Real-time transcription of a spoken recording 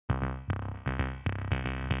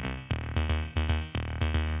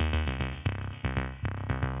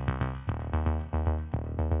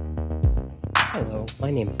Hello, my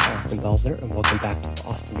name is Austin Belzer, and welcome back to the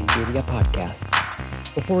Austin B Media Podcast.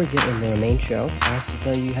 Before we get into the main show, I have to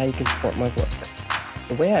tell you how you can support my work.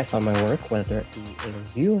 The way I fund my work, whether it be a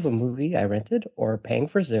review of a movie I rented or paying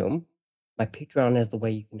for Zoom, my Patreon is the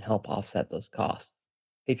way you can help offset those costs.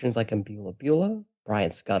 Patrons like Ambula Beulah,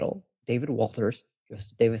 Brian Scuttle, David Walters,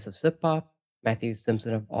 Joseph Davis of Sip Pop, Matthew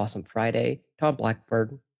Simpson of Awesome Friday, Tom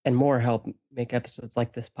Blackbird, and more help make episodes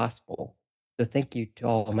like this possible. So thank you to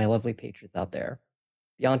all of my lovely patrons out there.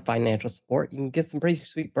 Beyond financial support, you can get some pretty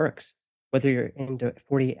sweet perks. Whether you're into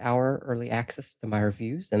 48-hour early access to my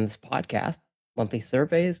reviews and this podcast, monthly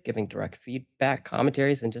surveys, giving direct feedback,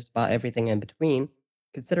 commentaries, and just about everything in between,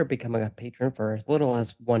 consider becoming a patron for as little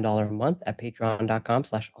as $1 a month at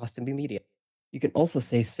patreon.com/AustinBmedia. You can also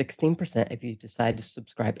save 16% if you decide to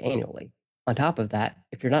subscribe annually. On top of that,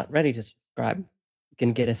 if you're not ready to subscribe, you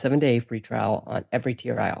can get a 7-day free trial on every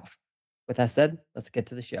tier I offer. With that said, let's get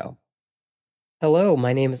to the show. Hello,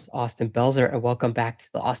 my name is Austin Belzer, and welcome back to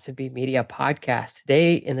the Austin B Media Podcast.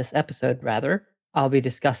 Today, in this episode, I'll be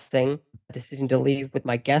discussing a decision to leave with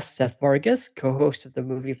my guest, Seth Vargas, co-host of the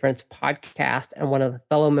Movie Friends podcast and one of the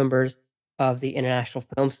fellow members of the International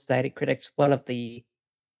Film Society Critics, one of the,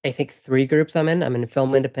 I think, 3 groups I'm in. I'm in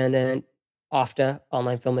Film Independent, OFTA,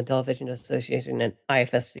 Online Film and Television Association, and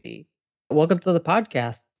IFSC. Welcome to the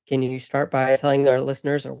podcast. Can you start by telling our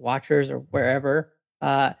listeners or watchers or wherever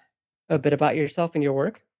a bit about yourself and your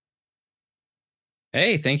work?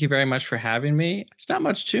 Hey, thank you very much for having me. It's not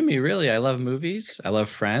much to me, really. I love movies. I love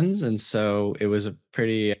Friends. And so it was a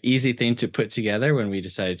pretty easy thing to put together when we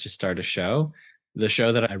decided to start a show. The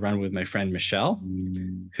show that I run with my friend Michelle,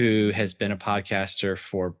 who has been a podcaster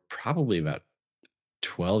for probably about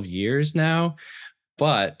 12 years now,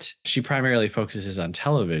 but she primarily focuses on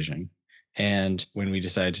television. And when we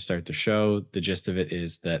decided to start the show, the gist of it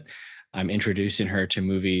is that I'm introducing her to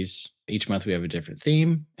movies. Each month we have a different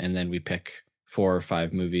theme, and then we pick 4 or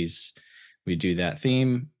 5 movies. We do that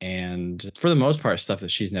theme, and for the most part, stuff that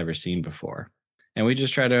she's never seen before. And we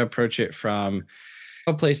just try to approach it from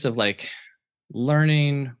a place of like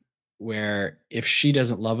learning, where if she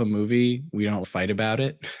doesn't love a movie, we don't fight about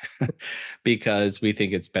it because we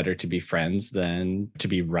think it's better to be friends than to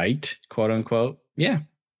be right, quote unquote. Yeah.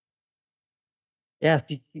 Yes.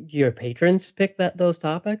 Do your patrons pick those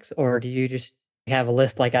topics, or do you just have a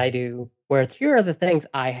list like I do, where here are the things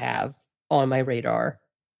I have on my radar?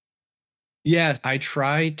 Yeah, I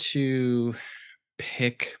try to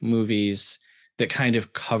pick movies that kind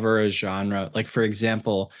of cover a genre. Like, for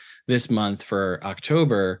example, this month for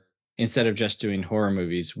October, instead of just doing horror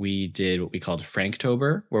movies, we did what we called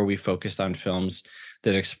Franktober, where we focused on films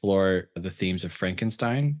that explore the themes of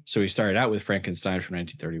Frankenstein. So we started out with Frankenstein from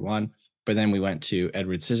 1931, but then we went to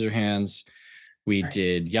Edward Scissorhands. We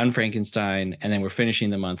did Young Frankenstein, and then we're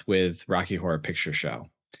finishing the month with Rocky Horror Picture Show.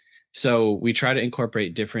 So we try to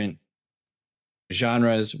incorporate different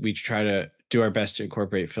genres. We try to do our best to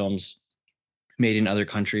incorporate films made in other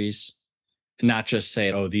countries, not just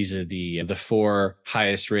say, oh, these are the 4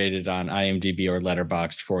 highest rated on IMDb or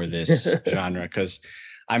Letterboxd for this genre, because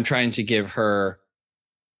I'm trying to give her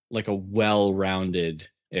like a well-rounded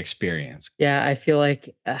experience. Yeah, I feel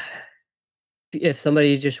like if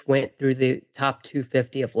somebody just went through the top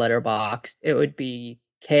 250 of Letterboxd, it would be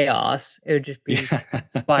chaos. It would just be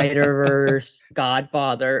Spider-Verse,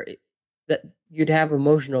 Godfather. That you'd have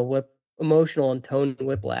emotional and tone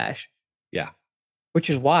whiplash. Yeah. Which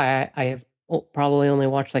is why I have probably only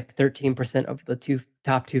watched like 13% of the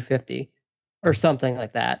top 250 or something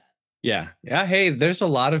like that. Yeah. Yeah. Hey, there's a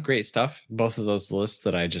lot of great stuff, both of those lists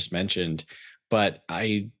that I just mentioned, but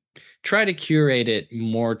I try to curate it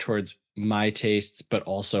more towards my tastes, but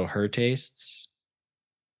also her tastes.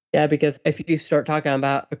 Yeah, because if you start talking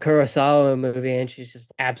about a Kurosawa movie and she's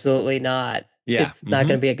just absolutely not, it's not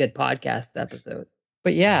going to be a good podcast episode.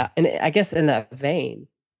 But yeah, and I guess in that vein,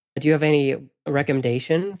 do you have any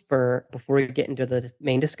recommendation for before we get into the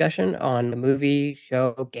main discussion on the movie,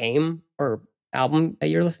 show, game, or album that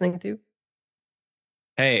you're listening to?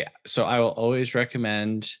 Hey, so I will always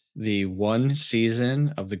recommend the 1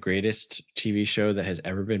 season of the greatest TV show that has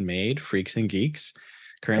ever been made, Freaks and Geeks,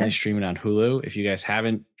 currently streaming on Hulu. If you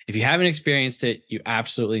haven't experienced it, you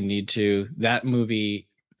absolutely need to. That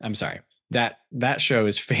show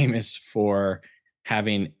is famous for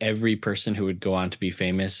having every person who would go on to be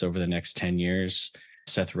famous over the next 10 years.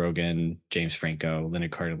 Seth Rogen, James Franco, Linda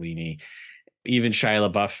Cardellini, even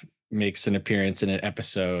Shia LaBeouf makes an appearance in an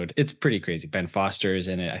episode. It's pretty crazy. Ben Foster is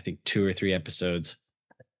in it, I think 2 or 3 episodes.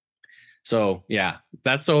 So yeah,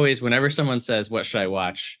 that's always, whenever someone says, what should I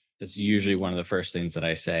watch? That's usually one of the first things that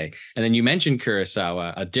I say. And then you mentioned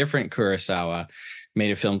Kurosawa. A different Kurosawa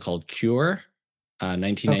made a film called Cure, Okay, yeah.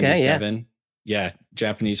 1997. Yeah,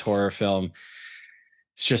 Japanese horror film.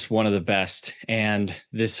 It's just one of the best. And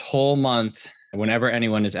this whole month, whenever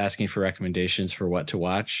anyone is asking for recommendations for what to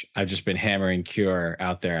watch, I've just been hammering Cure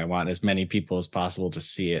out there. I want as many people as possible to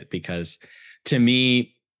see it because to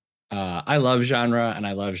me, I love genre and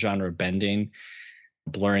I love genre bending,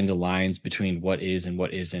 blurring the lines between what is and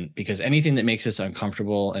what isn't, because anything that makes us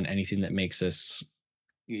uncomfortable and anything that makes us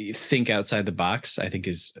think outside the box, I think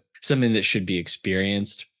is something that should be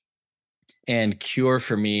experienced. And Cure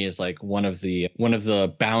for me is like one of the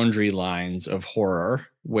boundary lines of horror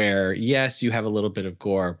where yes, you have a little bit of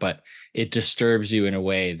gore, but it disturbs you in a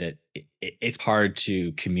way that it's hard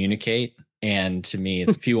to communicate. And to me,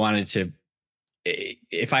 it's,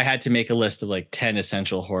 if I had to make a list of like 10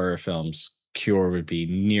 essential horror films, Cure would be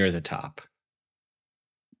near the top.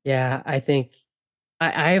 Yeah, I think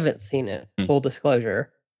I haven't seen it, Hmm. full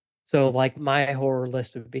disclosure. So like my horror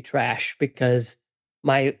list would be trash because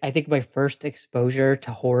I think my first exposure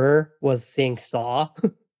to horror was seeing Saw.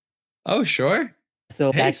 Oh, sure.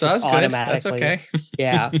 So Hey, that's just Saw's good. That's automatically, okay.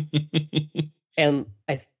 yeah. And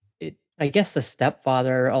I guess the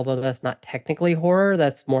Stepfather, although that's not technically horror,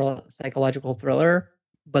 that's more like a psychological thriller.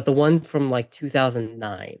 But the one from like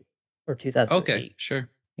 2009 or Okay, 2008, sure.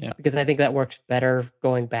 Yeah. because I think that works better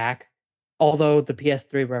going back. Although the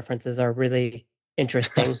PS3 references are really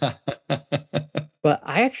interesting. But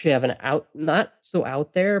I actually have an not so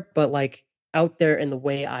out there, but like out there in the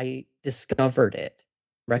way I discovered it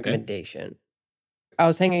Okay. recommendation. I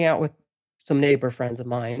was hanging out with some neighbor friends of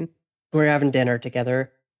mine. We were having dinner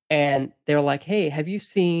together, and they're like, "Hey, have you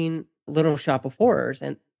seen Little Shop of Horrors?"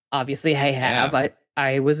 And obviously, I have. Yeah.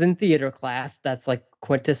 I was in theater class. That's like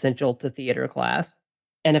quintessential to theater class.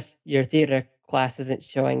 And if your theater class isn't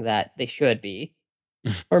showing that, they should be.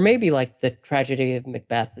 Or maybe like the Tragedy of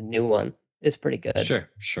Macbeth, the new one, is pretty good. Sure,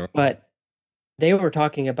 sure. But they were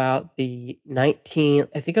talking about the I think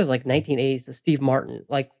it was like 1980s, the Steve Martin,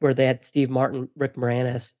 like where they had Steve Martin, Rick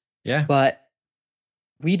Moranis, Yeah. but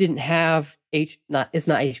we didn't have it's not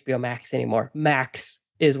HBO Max anymore. Max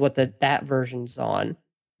is what that version's on.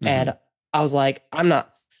 Hmm. And I was like, I'm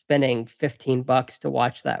not spending $15 to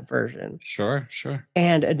watch that version. Sure, sure.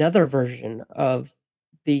 And another version of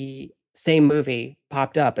the same movie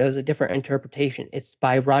popped up. It was a different interpretation. It's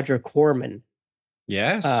by Roger Corman.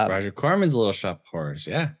 Yes, Um, Roger Corman's Little Shop of Horrors.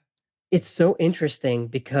 Yeah. it's so interesting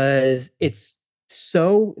because it's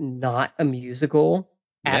so not a musical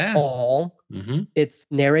at Yeah. all. Hmm. It's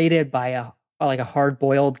narrated by a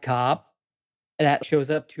hard-boiled cop that shows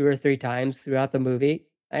up 2 or 3 times throughout the movie,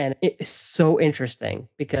 and it's so interesting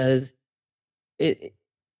because it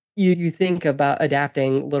you think about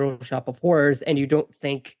adapting Little Shop of Horrors, and you don't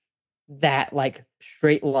think that, like,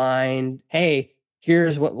 straight line, "Hey,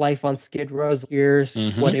 here's what life on Skid Row's here's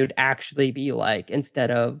what Hmm. it would actually be like,"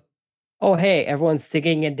 instead of, "Oh, hey, everyone's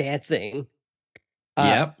singing and dancing." Uh,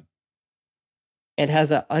 Yep. and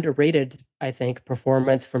has a underrated, I think,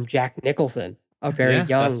 performance from Jack Nicholson, a very Yeah.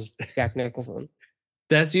 young That's Jack Nicholson.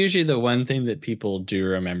 that's usually the one thing that people do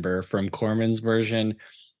remember from Corman's version.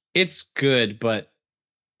 It's good, but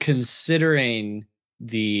considering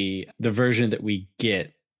the version that we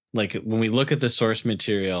get, like when we look at the source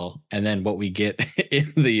material and then what we get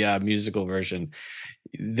in the musical version,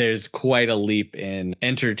 there's quite a leap in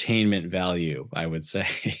entertainment value, I would say.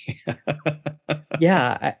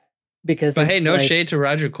 Yeah, because But hey, it's no like shade to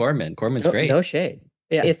Roger Corman. Corman's no great. shade.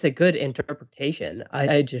 Yeah, it's a good interpretation.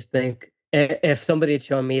 I just think if somebody had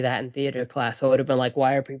shown me that in theater class, I would have been like,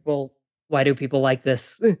 why do people like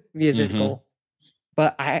this Hmm. musical?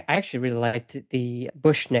 But I actually really liked the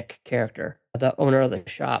Bushnick character, the owner of the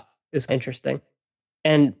shop. Is interesting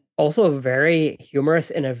and also very humorous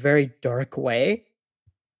in a very dark way.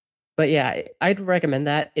 But yeah, I'd recommend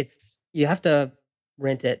that. You have to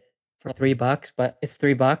rent it for $3, but it's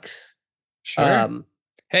 $3. Sure. Um,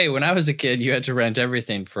 Hey, when I was a kid, you had to rent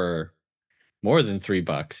everything for more than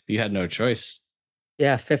 $3. You had no choice.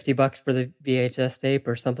 yeah, $50 for the VHS tape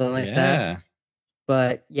or something like that. Yeah.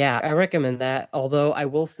 But yeah, I recommend that. Although I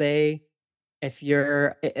will say, if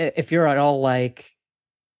you're at all like,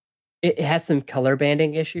 it has some color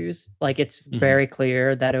banding issues. Like it's Hmm. very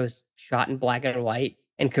clear that it was shot in black and white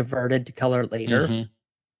and converted to color later. Hmm.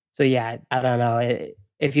 So yeah, I don't know.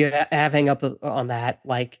 If you have hang up on that,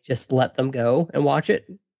 like just let them go and watch it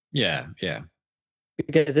Yeah. Yeah.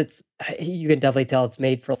 because you can definitely tell it's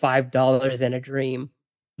made for $5 in a dream.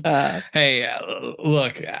 Uh, Hey,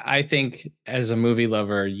 look, I think as a movie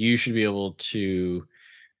lover, you should be able to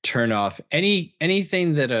turn off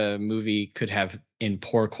anything that a movie could have in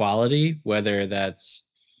poor quality, whether that's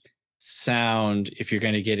sound, if you're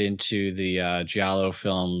going to get into the giallo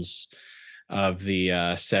films, of the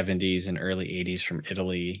 70s and early 80s from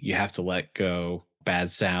Italy. You have to let go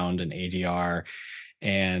bad sound and ADR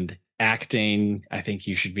and acting. I think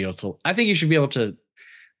you should be able to,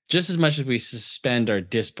 just as much as we suspend our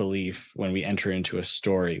disbelief when we enter into a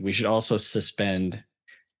story, we should also suspend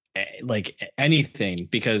like anything,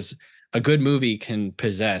 because a good movie can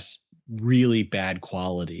possess really bad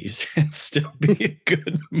qualities and still be a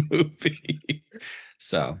good movie.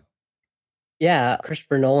 So, Yeah,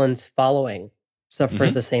 Christopher Nolan's Following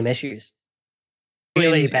suffers mhm. the same issues.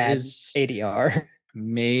 Really Owen bad is ADR.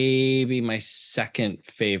 maybe my second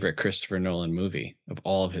favorite Christopher Nolan movie of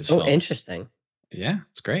all of his Oh, films. interesting. Yeah,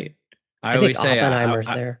 it's great. I I think always say, Oppenheimer's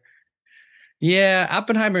there, yeah,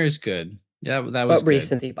 Oppenheimer is good. Yeah, that was but good.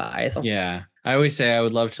 recency bias. Yeah, I always say I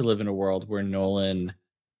would love to live in a world where Nolan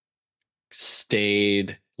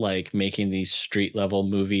stayed like making these street level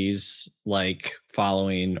movies like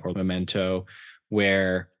Following or Memento,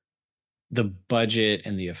 where the budget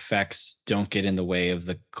and the effects don't get in the way of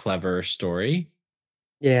the clever story.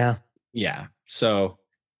 Yeah. Yeah. So,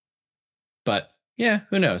 but yeah,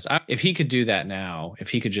 who knows? If he could do that now, if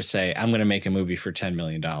he could just say, I'm going to make a movie for $10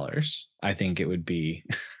 million, I think it would be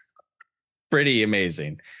pretty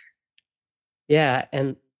amazing. Yeah,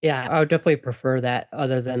 and yeah, I would definitely prefer that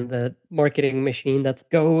other than the marketing machine that's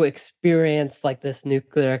go experience like this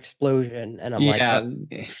nuclear explosion. And I'm like, Yeah.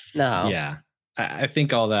 no. Yeah. I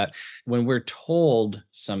think all that, when we're told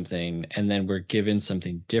something and then we're given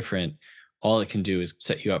something different, all it can do is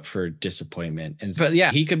set you up for disappointment. And but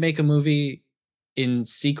yeah, he could make a movie in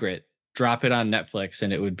secret, drop it on Netflix,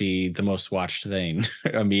 and it would be the most watched thing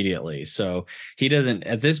immediately. So he doesn't,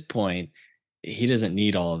 at this point, he doesn't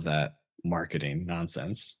need all of that marketing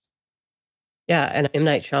nonsense. Yeah, and M.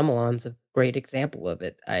 Night Shyamalan's a great example of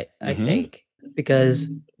it, I Hmm. think, because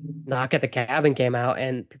Knock at the Cabin came out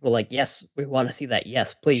and people were like, yes, we want to see that.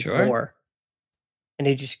 Yes, please, Sure. more. And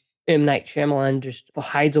he just M. Night Shyamalan just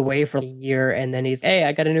hides away for a year and then he's, hey,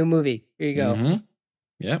 I got a new movie. Here you go. Hmm.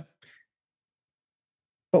 Yep.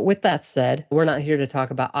 But with that said, we're not here to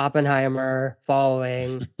talk about Oppenheimer,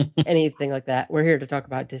 Following, anything like that. We're here to talk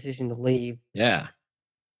about Decision to Leave. Yeah.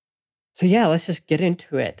 So yeah, let's just get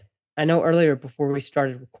into it. I know earlier before we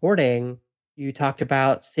started recording, you talked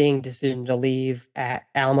about seeing Decision to Leave at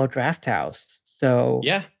Alamo Drafthouse. So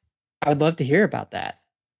Yeah. I would love to hear about that.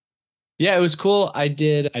 Yeah, it was cool. I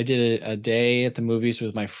did a day at the movies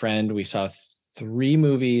with my friend. We saw three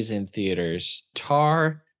movies in theaters: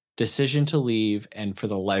 Tar, Decision to Leave, and for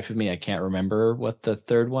the life of me, I can't remember what the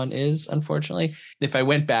third one is, unfortunately. If I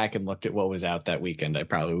went back and looked at what was out that weekend, I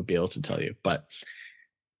probably would be able to tell you. But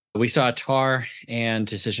we saw Tar and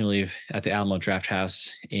Decision to Leave at the Alamo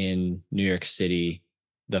Drafthouse in New York City,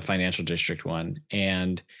 the financial district one.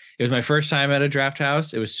 And it was my first time at a draft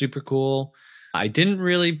house. It was super cool. I didn't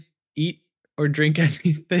really eat or drink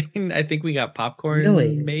anything. I think we got popcorn,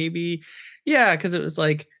 Really? maybe. Yeah, because it was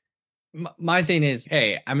like, my thing is,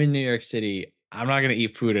 hey, I'm in New York City. I'm not going to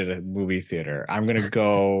eat food at a movie theater. I'm going to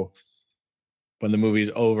go when the movie's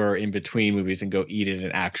over in between movies and go eat at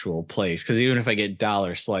an actual place. Because even if I get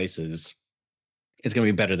dollar slices, it's going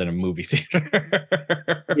to be better than a movie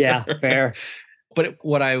theater. Yeah, fair. But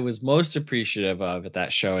what I was most appreciative of at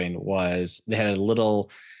that showing was they had a little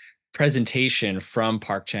presentation from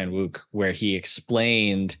Park Chan Wook where he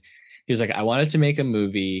explained, he was like, I wanted to make a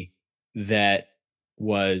movie that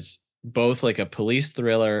was both like a police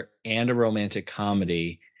thriller and a romantic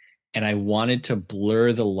comedy. And I wanted to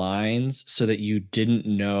blur the lines so that you didn't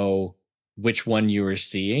know which one you were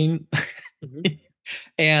seeing. Mhm.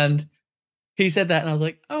 And he said that, and I was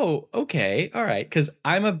like, oh, okay, all right. Because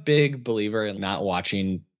I'm a big believer in not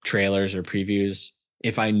watching trailers or previews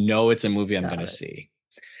if I know it's a movie I'm going Got to it. see.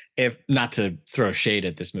 If not to throw shade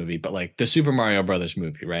at this movie, but like the Super Mario Brothers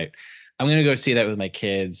movie, right? I'm going to go see that with my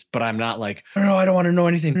kids, but I'm not like, oh, no, I don't want to know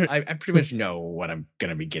anything. I pretty much know what I'm going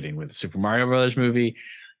to be getting with the Super Mario Brothers movie.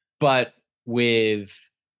 But with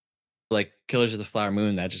like Killers of the Flower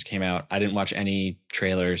Moon that just came out, I didn't watch any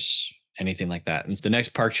trailers, anything like that. And the next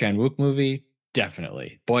Park Chan Wook movie,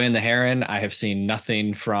 definitely. Boy and the Heron, I have seen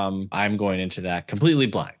nothing from. I'm going into that completely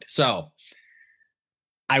blind. So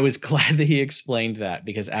I was glad that he explained that,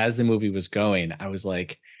 because as the movie was going, I was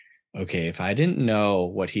like, okay, if I didn't know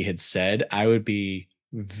what he had said, I would be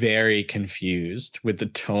very confused with the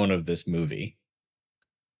tone of this movie.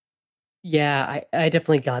 Yeah, I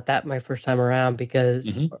definitely got that my first time around because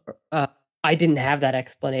Hmm. uh, I didn't have that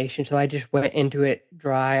explanation. So I just went into it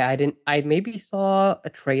dry. I maybe saw a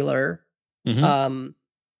trailer. Hmm. Um,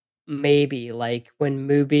 maybe like when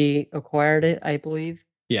MUBI acquired it, I believe.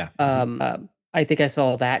 Yeah. I think I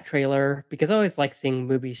saw that trailer because I always like seeing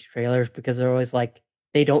movies trailers because they're always like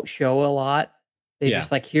they don't show a lot. They Yeah.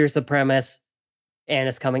 just like, here's the premise, and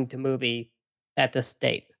it's coming to movie at this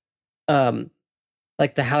date. Um,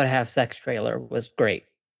 like the How to Have Sex trailer was great,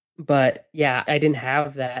 but yeah, I didn't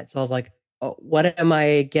have that, so I was like, oh, what am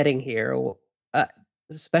I getting here? Uh,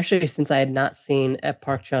 Especially since I had not seen a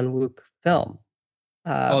Park Chan Wook film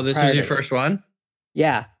Oh, this was prior your to this. first one?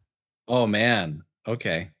 Yeah, Oh man.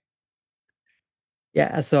 Okay.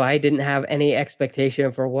 yeah. So I didn't have any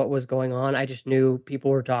expectation for what was going on. I just knew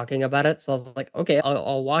people were talking about it, so I was like, okay,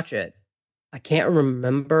 I'll watch it. I can't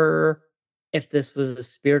remember if this was a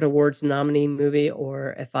Spirit Awards nominee movie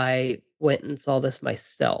or if I went and saw this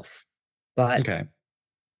myself. But Okay.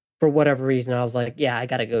 for whatever reason, I was like, yeah, I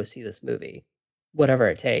got to go see this movie, whatever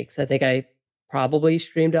it takes. I think I probably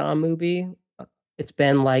streamed it on MUBI. It's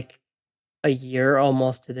been like a year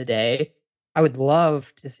almost to the day. I would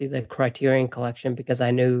love to see the Criterion collection because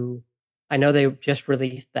I know they just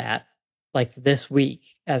released that like this week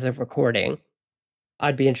as of recording.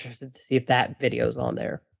 I'd be interested to see if that video's on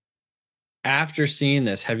there. After seeing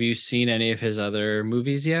this, have you seen any of his other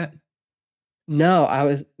movies yet? No,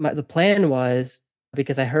 the plan was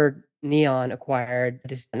because I heard Neon acquired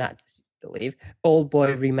just not to believe Old Boy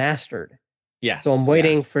remastered. So I'm Yes. Yeah.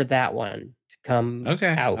 waiting for that one to come Okay.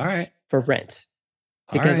 All out right. for rent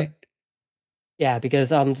All because right. yeah,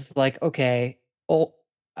 because I'm just like, okay, old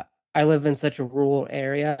I live in such a rural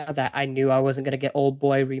area that I knew I wasn't going to get Old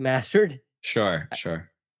Boy remastered. Sure. I- Sure.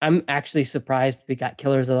 I'm actually surprised we got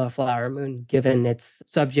Killers of the Flower Moon given its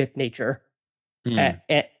subject nature Hmm.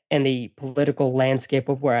 and the political landscape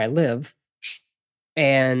of where I live.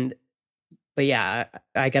 And but yeah,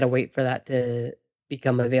 I gotta wait for that to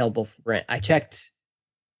become available for rent. I checked,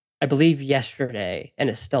 I believe yesterday, and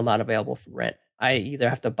it's still not available for rent. I either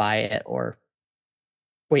have to buy it or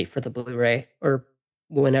wait for the Blu-ray or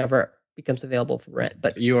whenever it becomes available for rent.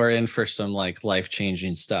 But You are in for some like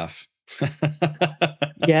life-changing stuff.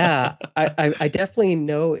 yeah, I definitely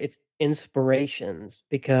know it's inspirations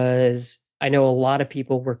because I know a lot of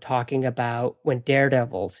people were talking about when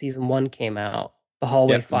Daredevil season one came out, the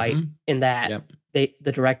hallway Yep. fight in that Yep.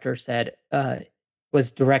 the director said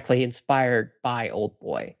was directly inspired by Old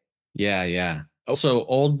Boy. Yeah. Yeah. Also,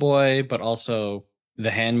 Old Boy, but also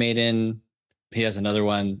The Handmaiden. He has another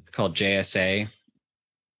one called JSA.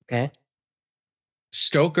 Okay.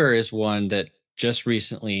 Stoker is one that just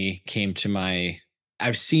recently came to my.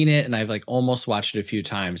 I've seen it and I've like almost watched it a few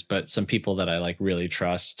times, but some people that I like really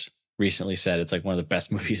trust recently said it's like one of the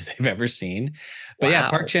best movies they've ever seen. But yeah,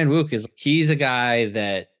 Park Wow. Chan Wook he's a guy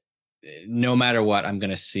that no matter what, I'm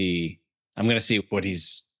gonna see what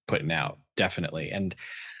he's putting out, definitely. And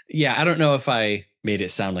yeah, I don't know if I made it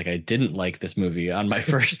sound like I didn't like this movie on my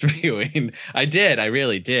first viewing. I did, I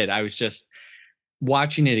really did. I was just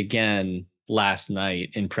watching it again last night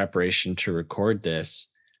in preparation to record this.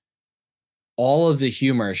 All of the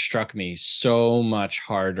humor struck me so much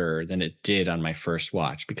harder than it did on my first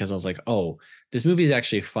watch because I was like, oh, this movie is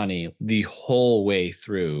actually funny the whole way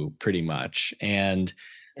through, pretty much. And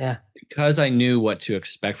Yeah. because I knew what to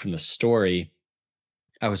expect from the story,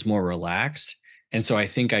 I was more relaxed. And so I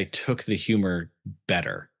think I took the humor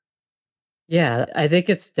better. Yeah, I think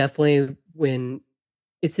it's definitely when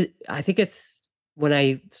it's I think it's when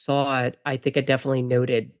I saw it, I think I definitely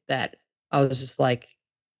noted that I was just like,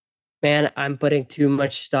 man, I'm putting too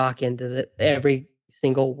much stock into every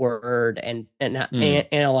single word and not Mm.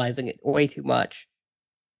 analyzing it way too much.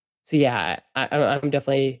 So yeah, I'm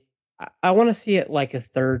definitely I want to see it like a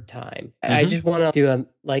third time. I Hmm. just want to do a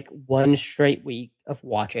like one straight week of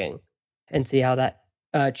watching and see how that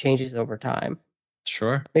changes over time.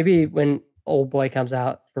 Sure. Maybe when Old Boy comes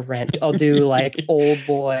out for rent, I'll do like Old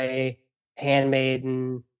Boy,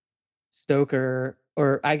 Handmaiden, Stoker,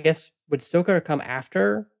 or I guess would Stoker come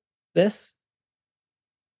after this?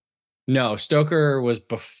 No, Stoker was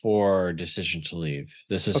before Decision to Leave.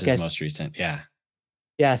 This is his Okay, most recent. Yeah.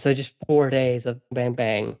 yeah, so just 4 days of Bang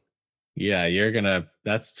Bang. Yeah,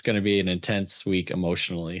 that's gonna be an intense week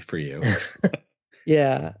emotionally for you.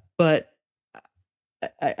 Yeah, but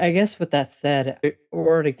I guess with that said, we're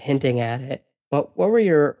already hinting at it. But what were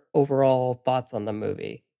your overall thoughts on the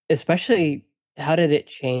movie? Especially, how did it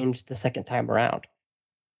change the second time around?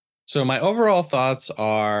 So my overall thoughts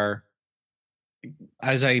are,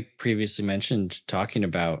 as I previously mentioned, talking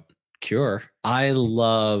about Cure, I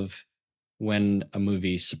love when a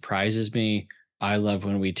movie surprises me. I love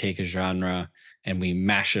when we take a genre and we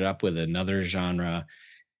mash it up with another genre.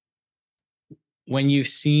 When you've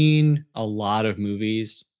seen a lot of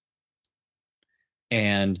movies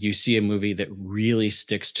and you see a movie that really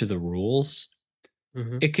sticks to the rules,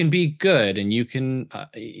 Hmm. it can be good and you can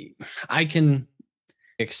I can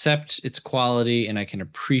accept its quality and I can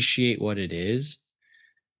appreciate what it is.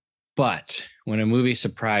 But when a movie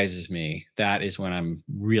surprises me, that is when I'm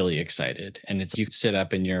really excited. And it's you sit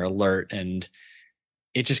up and you're alert and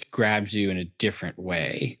it just grabs you in a different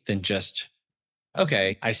way than just,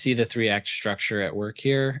 okay, I see the 3-act structure at work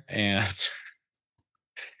here. And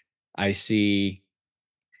I see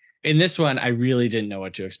in this one, I really didn't know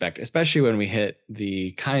what to expect, especially when we hit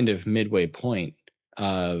the kind of midway point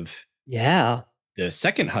of Yeah. the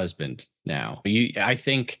second husband now. I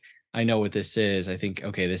think I know what this is. I think,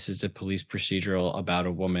 okay, this is a police procedural about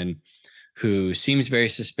a woman who seems very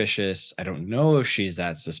suspicious. I don't know if she's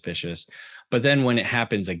that suspicious. But then when it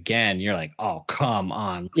happens again, you're like, oh, come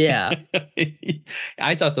on. Yeah.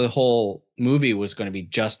 I thought the whole movie was going to be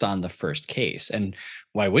just on the first case. And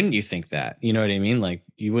why wouldn't you think that? You know what I mean? Like,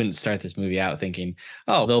 you wouldn't start this movie out thinking,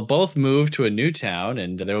 oh, they'll both move to a new town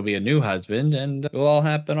and there will be a new husband and it'll all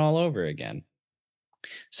happen all over again.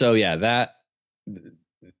 So yeah,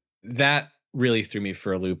 that really threw me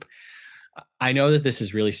for a loop. I know that this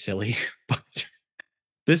is really silly, but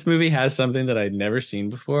this movie has something that I'd never seen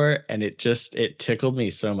before, and it tickled me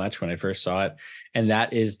so much when I first saw it. And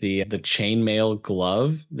that is the chainmail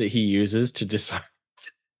glove that he uses to disarm.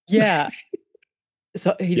 Yeah.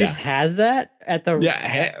 So he just has that at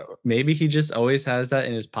the Maybe he just always has that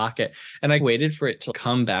in his pocket. And I waited for it to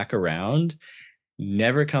come back around.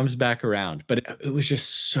 Never comes back around, but it was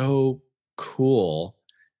just so cool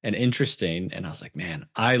and interesting. And I was like, man,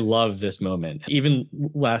 I love this moment. Even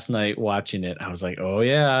last night watching it, I was like, oh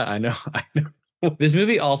yeah, I know. I know. This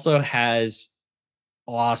movie also has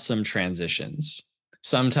awesome transitions.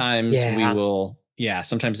 Sometimes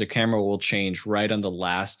sometimes the camera will change right on the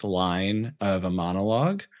last line of a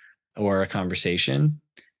monologue or a conversation.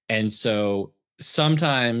 And so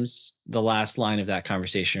sometimes the last line of that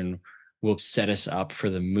conversation will set us up for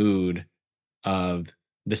the mood of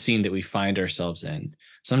the scene that we find ourselves in.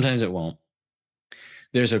 Sometimes it won't.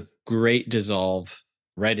 There's a great dissolve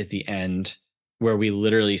right at the end where we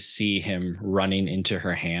literally see him running into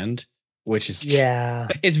her hand, which is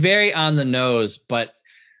it's very on the nose, but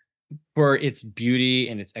for its beauty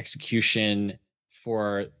and its execution,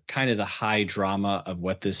 for kind of the high drama of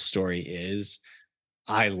what this story is,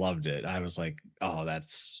 I loved it. I was like, oh,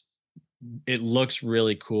 it looks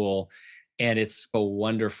really cool. And it's a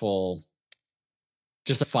wonderful,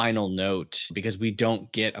 just a final note, because we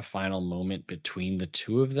don't get a final moment between the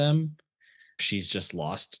two of them. She's just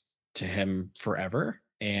lost to him forever.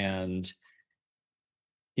 And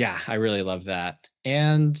yeah, I really love that.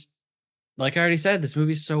 And like I already said, this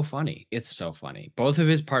movie's so funny. It's so funny. Both of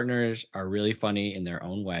his partners are really funny in their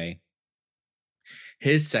own way.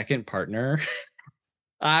 His second partner,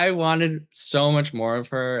 I wanted so much more of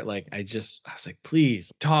her. Like, I was like,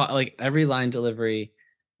 please talk. Like, every line delivery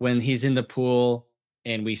when he's in the pool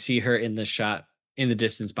and we see her in the shot in the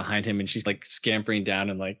distance behind him and she's like scampering down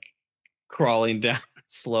and like crawling down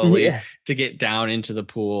slowly to get down into the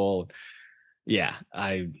pool. Yeah,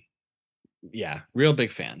 real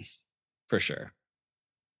big fan for sure.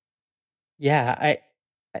 Yeah, I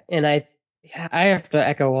have to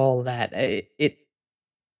echo all of that.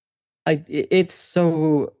 It's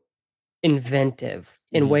so inventive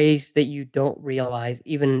in ways that you don't realize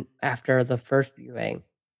even after the first viewing,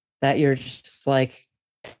 that you're just like,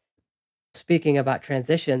 speaking about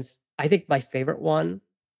transitions, I think my favorite one,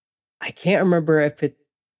 I can't remember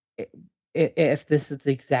if this is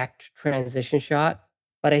the exact transition shot,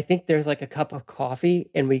 but I think there's like a cup of coffee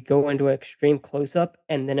and we go into an extreme close up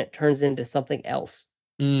and then it turns into something else,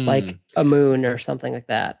 like a moon or something like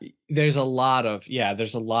that. There's a lot of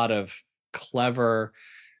clever.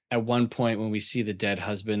 At one point when we see the dead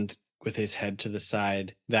husband with his head to the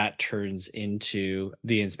side, that turns into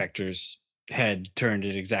the inspector's head turned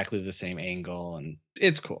at exactly the same angle, and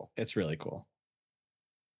it's cool. It's really cool.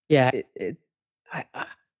 Yeah,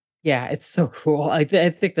 it's so cool. I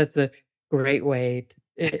think that's a great way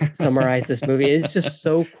to summarize this movie. It's just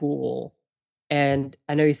so cool. And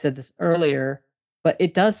I know you said this earlier, but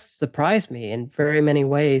it does surprise me in very many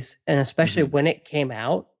ways, and especially when it came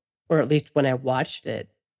out, or at least when I watched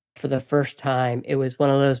it for the first time, it was one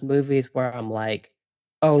of those movies where I'm like,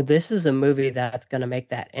 "Oh, this is a movie that's gonna make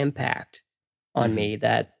that impact on me."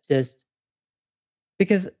 That just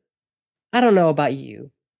because I don't know about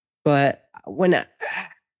you, but when I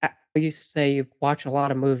used to say you watch a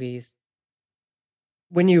lot of movies,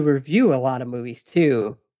 when you review a lot of movies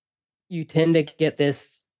too, you tend to get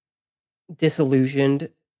this disillusioned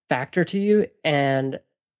factor to you. And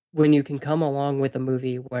when you can come along with a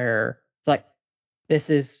movie where it's like, this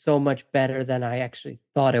is so much better than I actually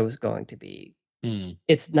thought it was going to be,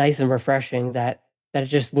 it's nice and refreshing that that it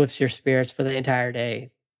just lifts your spirits for the entire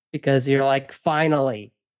day because you're like,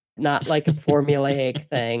 finally, not like a formulaic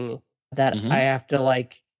thing that I Hmm. have to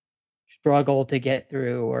like struggle to get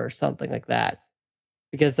through or something like that.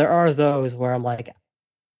 Because there are those where I'm like,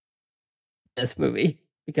 this movie,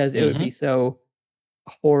 because it would be Hmm. so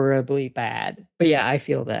horribly bad. But yeah, I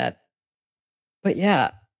feel that. But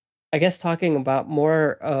yeah, I guess talking about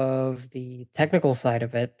more of the technical side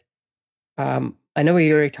of it, I know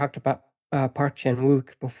we already talked about Park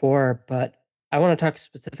Chan-wook before, but I want to talk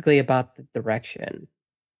specifically about the direction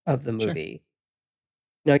of the Sure. movie.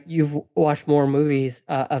 You've watched more movies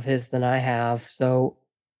of his than I have, so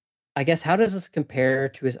I guess how does this compare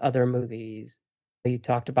to his other movies? You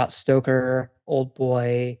talked about Stoker, Old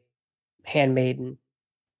Boy, Handmaiden,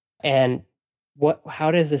 and what?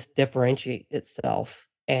 How does this differentiate itself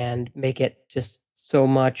and make it just so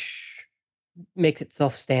much makes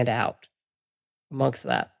itself stand out amongst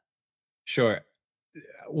that? Sure.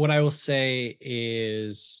 What I will say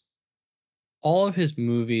is all of his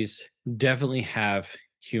movies definitely have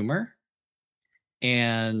humor,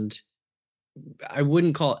 and I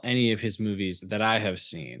wouldn't call any of his movies that I have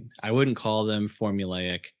seen, I wouldn't call them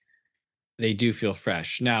formulaic. They do feel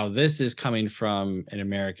fresh. Now, this is coming from an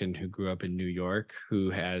American who grew up in New York, who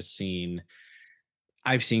has seen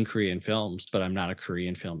I've seen Korean films, but I'm not a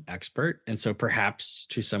Korean film expert. And so perhaps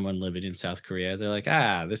to someone living in South Korea, they're like,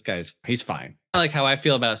 he's fine. I like how I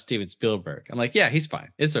feel about Steven Spielberg. I'm like, yeah, he's fine.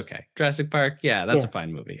 It's okay. Jurassic Park, yeah, that's a Yeah,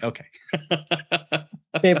 fine movie. Okay.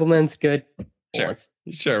 Fableman's good Sure. once.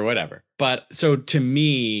 Sure, whatever. But so to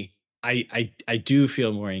me, I do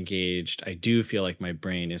feel more engaged. I do feel like my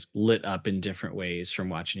brain is lit up in different ways from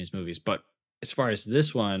watching his movies. But as far as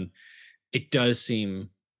this one, it does seem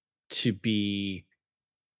to be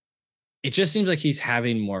it just seems like he's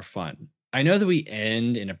having more fun. I know that we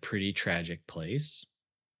end in a pretty tragic place.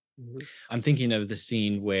 Mhm. I'm thinking of the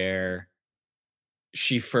scene where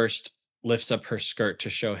she first lifts up her skirt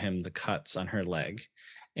to show him the cuts on her leg.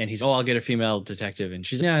 And he's, I'll get a female detective. And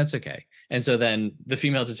she's, yeah, it's okay. And so then the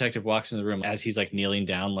female detective walks in the room as he's like kneeling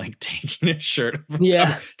down, like taking a shirt,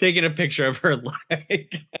 Yeah, taking a picture of her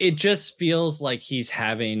leg. It just feels like he's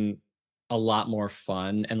having a lot more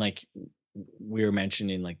fun. And like we were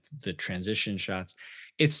mentioning, like the transition shots,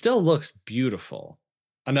 it still looks beautiful.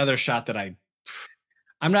 Another shot that I'm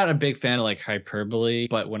not a big fan of like hyperbole,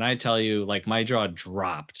 but when I tell you, like, my jaw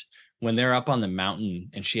dropped when they're up on the mountain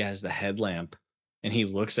and she has the headlamp and he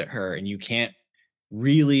looks at her and you can't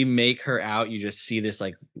really make her out. You just see this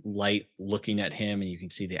like light looking at him and you can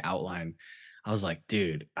see the outline. I was like,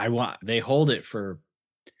 dude, they hold it for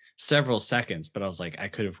several seconds, but I was like, I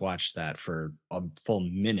could have watched that for a full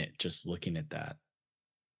minute just looking at that.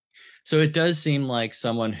 So it does seem like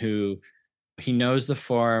someone who he knows the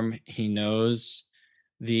form, he knows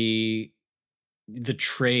the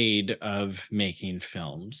trade of making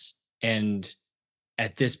films, and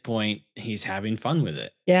at this point he's having fun with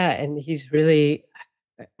it. yeah, and he's really,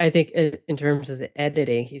 I think, in terms of the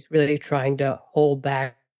editing, he's really trying to hold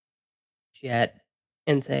back yet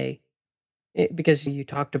and say because you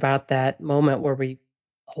talked about that moment where we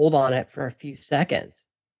hold on it for a few seconds.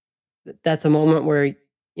 That's a moment where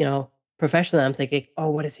professionally, I'm thinking, "Oh,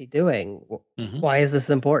 what is he doing? Hmm. Why is this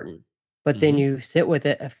important?" But then Hmm. you sit with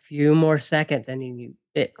it a few more seconds, and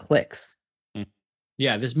it clicks.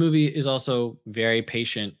 Yeah, this movie is also very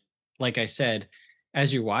patient. Like I said,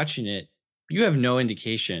 as you're watching it, you have no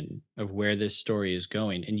indication of where this story is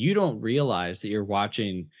going, and you don't realize that you're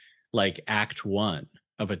watching like act one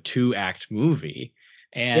of a two-act movie.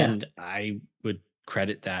 Yeah, And I would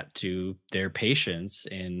credit that to their patience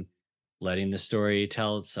in letting the story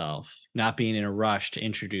tell itself, not being in a rush to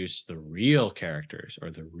introduce the real characters or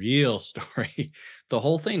the real story. The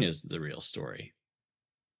whole thing is the real story.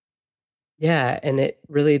 yeah, and it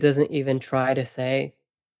really doesn't even try to say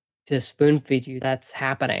to spoon feed you that's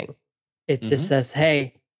happening. It just Hmm. says,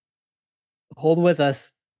 "Hey, hold with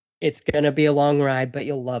us. It's gonna be a long ride, but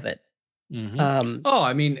you'll love it." Hmm. Um, Oh,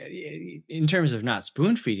 I mean, in terms of not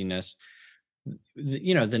spoon feeding us,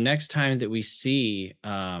 the next time that we see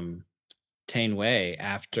Tane Wei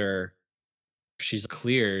after she's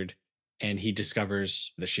cleared and he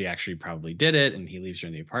discovers that she actually probably did it and he leaves her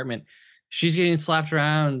in the apartment, she's getting slapped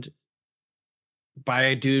around by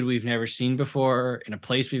a dude we've never seen before in a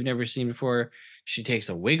place we've never seen before. She takes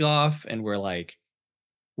a wig off and we're like,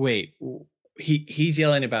 wait, he's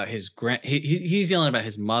yelling about his he's yelling about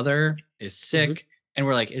his mother is mhm. sick, and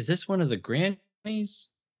we're like, is this one of the grannies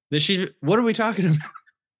that she's? What are we talking about?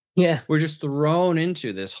 Yeah, We're just thrown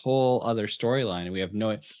into this whole other storyline, and we have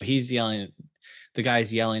no. He's yelling. the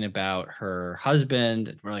guy's yelling about her husband.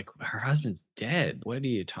 And we're like, her husband's dead. What are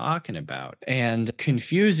you talking about? And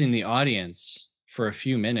confusing the audience for a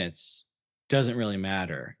few minutes doesn't really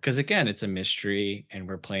matter. Because again, it's a mystery and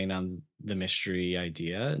we're playing on the mystery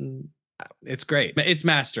idea. And it's great. It's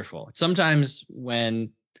masterful. Sometimes when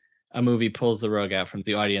a movie pulls the rug out from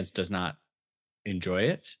the audience does not enjoy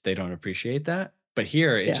it, they don't appreciate that. But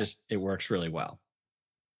here it works really well.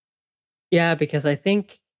 Yeah, because I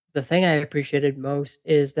think the thing I appreciated most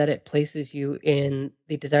is that it places you in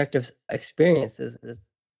the detective's experiences.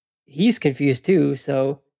 He's confused too,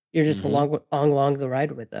 so you're just Mm-hmm. along the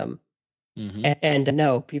ride with them. Mm-hmm. And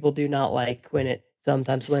no, people do not like when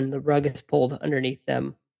the rug is pulled underneath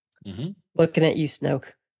them. Mm-hmm. Looking at you, Snoke.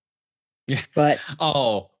 Yeah. But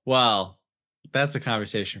Oh, well, that's a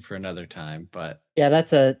conversation for another time. But yeah,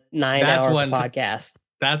 that's a that's 9-hour one podcast.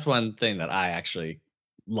 that's one thing that I actually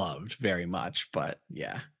loved very much. But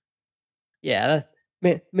yeah. Yeah,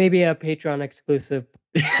 that's maybe a Patreon exclusive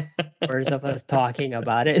hours of us talking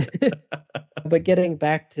about it. But getting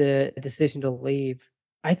back to Decision to Leave,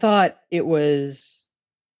 I thought it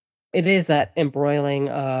is that embroiling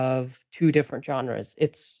of two different genres.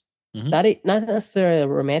 It's Mm-hmm. not necessarily a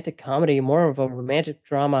romantic comedy, more of a romantic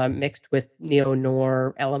drama mixed with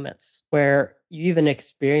neo-noir elements, where you even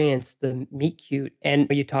experience the meet cute. And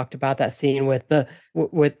you talked about that scene with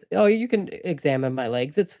oh, you can examine my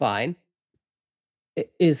legs, it's fine.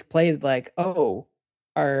 It is played like, oh,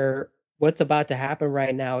 are what's about to happen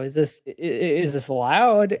right now? Is this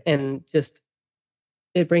allowed? And just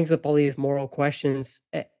it brings up all these moral questions,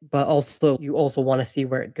 but also you also want to see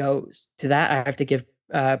where it goes. To that, I have to give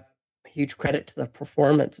huge credit to the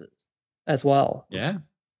performances as well. Yeah.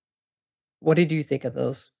 What did you think of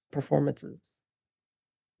those performances?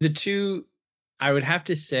 The two, I would have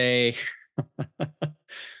to say,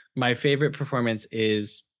 my favorite performance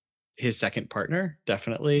is his second partner,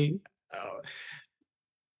 definitely. Oh,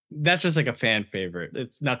 that's just like a fan favorite.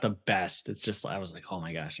 It's not the best. It's just, I was like, oh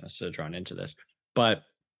my gosh, I'm so drawn into this. But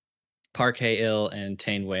Park Hae-il and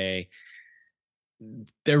Tain Wei,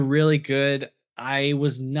 they're really good. I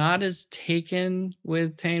was not as taken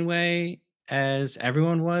with Tain Wei as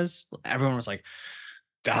everyone was. Everyone was like,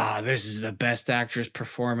 this is the best actress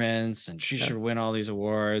performance and she Yeah. should win all these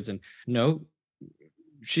awards. And no,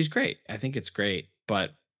 she's great. I think it's great.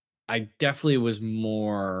 But I definitely was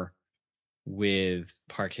more with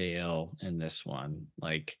Park Hae-il in this one.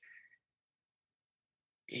 Like,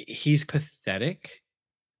 he's pathetic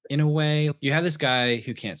in a way. You have this guy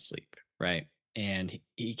who can't sleep, right? And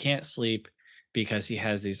he can't sleep because he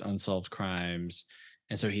has these unsolved crimes.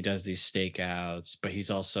 And so he does these stakeouts, but he's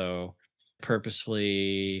also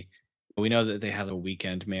purposefully, we know that they have a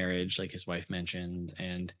weekend marriage, like his wife mentioned,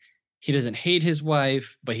 and he doesn't hate his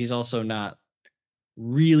wife, but he's also not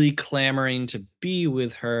really clamoring to be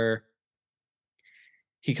with her.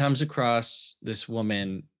 He comes across this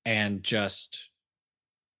woman and just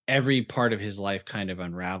every part of his life kind of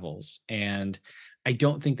unravels. And I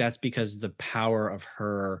don't think that's because the power of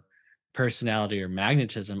her personality or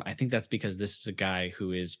magnetism. I think that's because this is a guy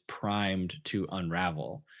who is primed to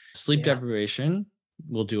unravel. Sleep Yeah. deprivation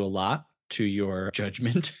will do a lot to your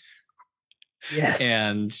judgment Yes.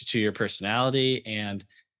 and to your personality. And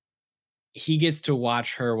he gets to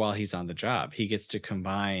watch her while he's on the job. He gets to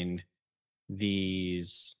combine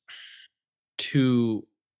these two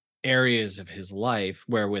areas of his life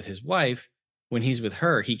where with his wife, when he's with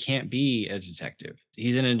her, he can't be a detective.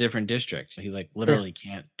 He's in a different district. He like Yeah. literally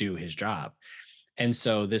can't do his job. And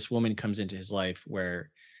so this woman comes into his life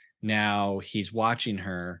where now he's watching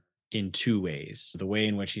her in two ways. The way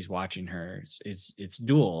in which he's watching her is it's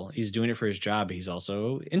dual. He's doing it for his job, but he's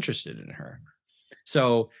also interested in her.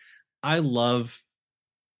 So I love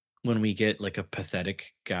when we get like a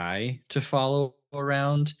pathetic guy to follow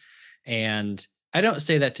around. And I don't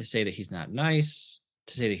say that to say that he's not nice,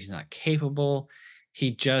 to say that he's not capable.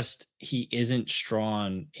 He isn't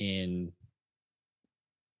strong in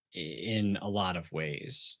a lot of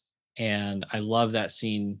ways. And I love that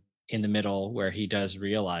scene in the middle where he does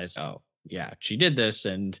realize, oh, yeah, she did this.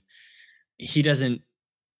 And he doesn't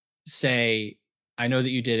say, I know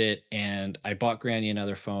that you did it, and I bought Granny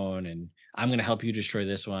another phone, and I'm going to help you destroy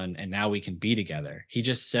this one, and now we can be together. He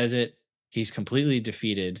just says it. He's completely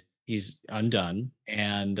defeated. He's undone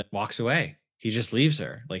and walks away. He just leaves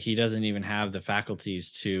her. Like, he doesn't even have the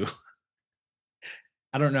faculties to,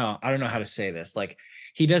 I don't know. I don't know how to say this. Like,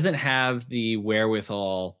 he doesn't have the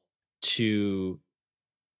wherewithal to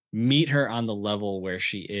meet her on the level where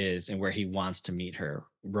she is and where he wants to meet her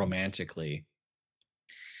romantically,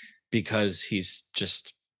 because he's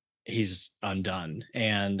undone.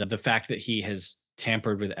 And the fact that he has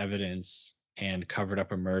tampered with evidence and covered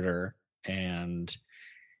up a murder. And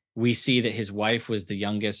we see that his wife was the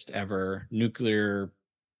youngest ever nuclear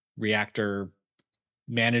reactor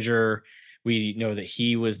manager. We know that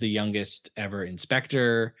he was the youngest ever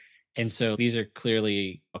inspector. And so these are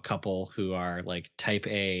clearly a couple who are like type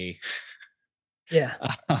A. Yeah.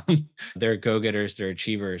 They're go-getters, they're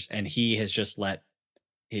achievers, and he has just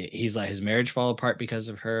he's let his marriage fall apart because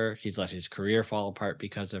of her. He's let his career fall apart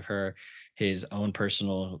because of her, his own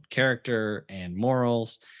personal character and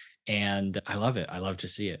morals. And I love it. I love to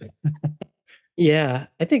see it. Yeah,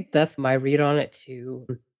 I think that's my read on it too.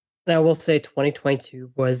 And I will say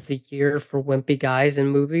 2022 was the year for wimpy guys in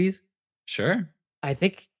movies. Sure. I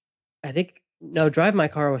think no, Drive My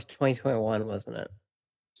Car was 2021, wasn't it?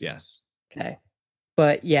 Yes. Okay.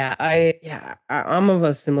 But yeah, I'm of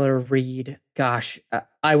a similar read. Gosh,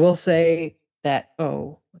 I will say that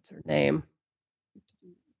what's her name?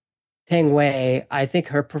 Tang Wei, I think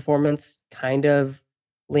her performance kind of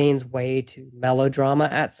leans way to melodrama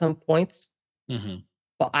at some points. Hmm.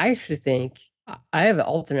 But I actually think I have an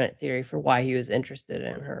alternate theory for why he was interested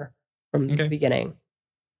in her from the Okay. beginning.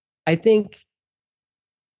 I think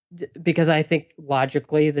because I think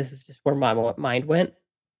logically, this is just where my mind went.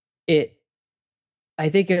 It, I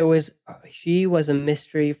think it was she was a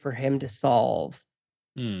mystery for him to solve,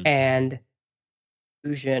 Mm. and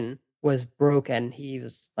illusion was broken. He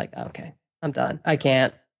was like, okay, I'm done. I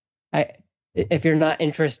can't. I if you're not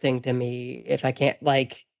interesting to me, if I can't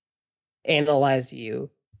like analyze you,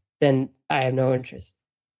 then I have no interest.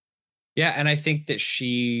 Yeah, and I think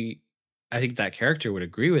that character would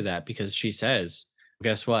agree with that because she says,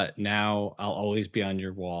 "Guess what? Now I'll always be on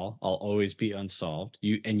your wall. I'll always be unsolved.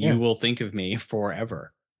 You Yeah. will think of me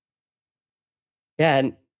forever." Yeah,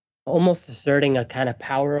 and almost asserting a kind of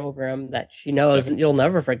power over him that she knows Definitely. you'll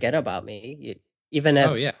never forget about me. Even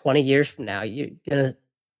Oh if yeah. 20 years from now you're gonna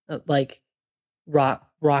like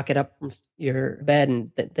rocket up from your bed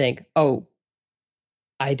and think, "Oh,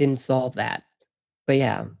 I didn't solve that." But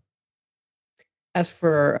yeah, as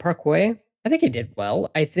for Parkway, I think he did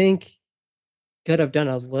well. I think could have done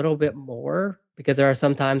a little bit more because there are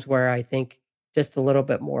some times where I think just a little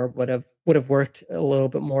bit more would have worked a little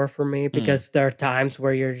bit more for me Mm. because there are times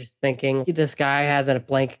where you're just thinking this guy has a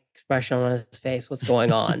blank expression on his face. What's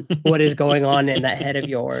going on? What is going on in that head of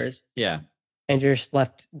yours? Yeah. And you're just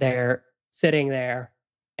left there sitting there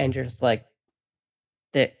and you're just like,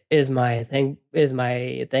 Is my thing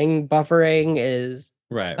buffering is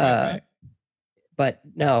Right, right, uh right. but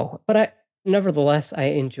no, but I nevertheless I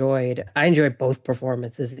enjoyed both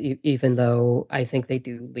performances, even though I think they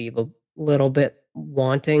do leave a little bit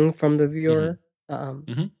wanting from the Mhm. viewer. Um,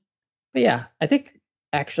 Mhm. but yeah, I think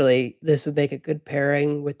actually this would make a good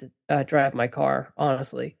pairing with the, Drive My Car.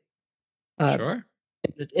 Honestly, uh, Sure.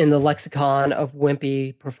 in the lexicon of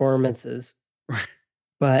wimpy performances.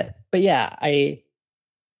 But yeah,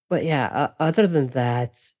 other than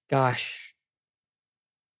that, gosh,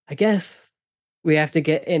 I guess we have to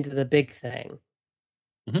get into the big thing.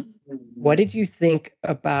 Mhm. What did you think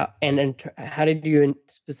about and how did you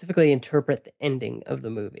specifically interpret the ending of the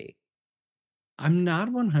movie? I'm not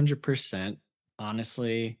 100%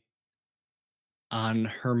 honestly on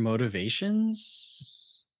her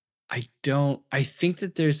motivations. I think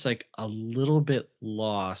that there's like a little bit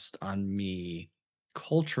lost on me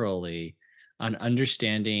culturally on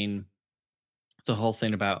understanding the whole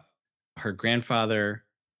thing about her grandfather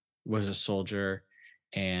was a soldier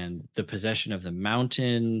and the possession of the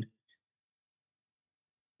mountain.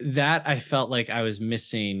 That I felt like I was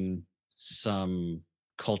missing some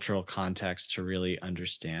cultural context to really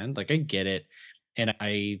understand. Like I get it, and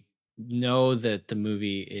I know that the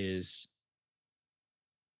movie is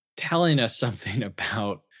telling us something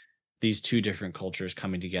about these two different cultures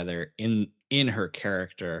coming together in her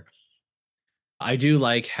character. I do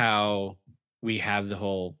like how we have the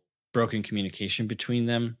whole broken communication between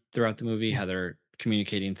them throughout the movie, how they're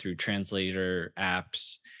communicating through translator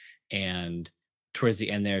apps. And towards the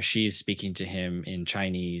end there, she's speaking to him in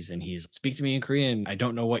Chinese and he's speak to me in Korean. I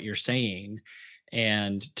don't know what you're saying.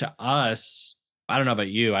 And to us, I don't know about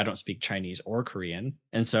you, I don't speak Chinese or Korean.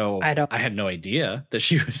 And so I don't I had no idea that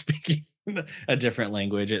she was speaking a different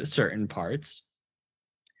language at certain parts.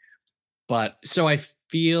 But so I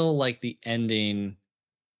feel like the ending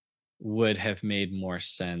would have made more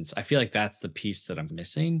sense. I feel like that's the piece that I'm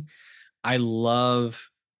missing. I love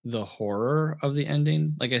the horror of the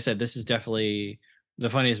ending. Like I said, this is definitely the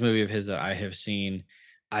funniest movie of his that I have seen.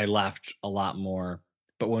 I laughed a lot more.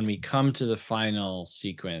 But when we come to the final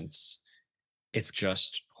sequence, it's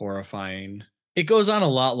just horrifying. It goes on a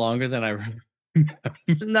lot longer than I remember.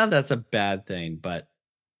 Not that's a bad thing, but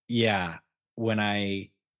yeah, when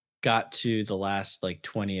I got to the last like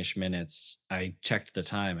 20-ish minutes, I checked the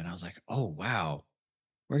time and I was like, oh wow,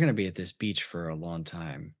 we're gonna be at this beach for a long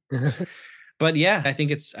time. But yeah, I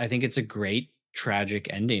think it's a great tragic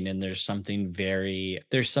ending, and there's something very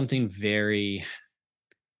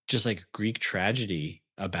just like Greek tragedy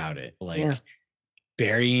about it. Yeah. Like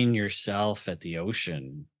burying yourself at the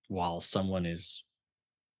ocean while someone is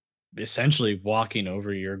essentially walking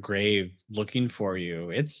over your grave looking for you.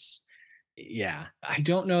 It's yeah. I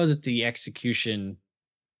don't know that the execution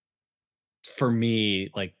for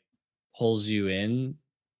me like pulls you in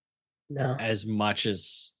No. as much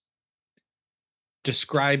as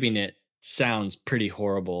describing it sounds pretty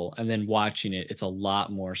horrible, and then watching it it's a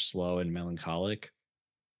lot more slow and melancholic.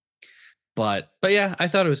 But yeah, I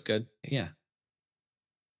thought it was good. Yeah.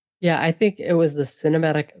 Yeah, I think it was the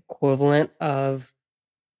cinematic equivalent of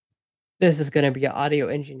this is gonna be an audio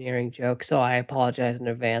engineering joke, so I apologize in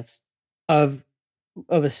advance, of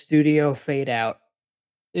a studio fade out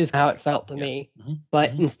is how it felt to Yeah. me. Mhm,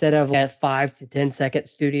 But mhm. instead of a 5 to 10-second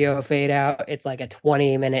studio fade out, it's like a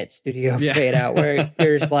 20-minute studio Yeah. fade out where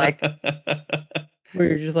you're just like,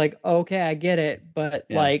 "Okay, I get it," but,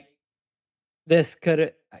 Yeah. like, this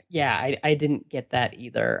coulda yeah, I didn't get that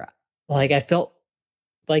either. Like, I felt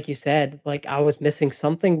like you said, like, I was missing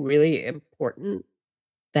something really important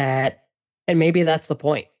that and maybe that's the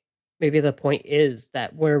point. Maybe the point is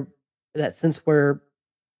that since we're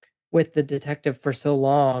with the detective for so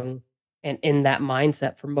long and in that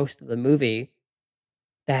mindset for most of the movie,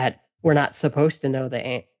 that we're not supposed to know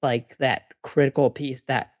like, that critical piece,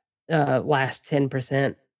 that, last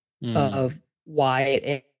 10% Mm, of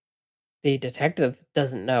why the detective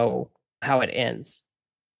doesn't know how it ends.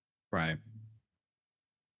 right.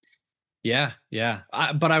 Yeah, yeah.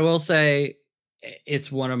 But I will say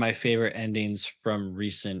it's one of my favorite endings from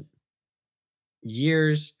recent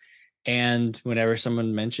years. And whenever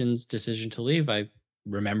someone mentions Decision to Leave, I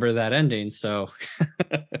remember that ending. So,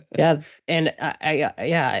 Yeah, and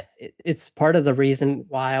yeah, it's part of the reason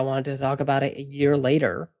why I wanted to talk about it a year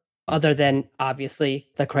later, other than obviously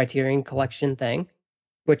the Criterion Collection thing,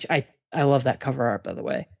 which I love that cover art, by the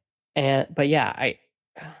way. And but yeah,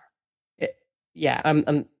 it, yeah,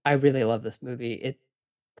 I really love this movie. It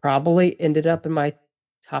probably ended up in my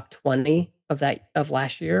top 20 of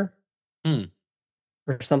last year hmm,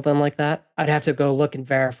 or something like that. I'd have to go look and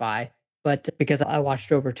verify, but because I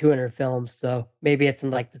watched over 200 films, so maybe it's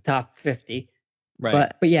in like the top 50.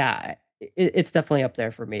 right. But yeah, it's definitely up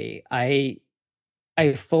there for me. I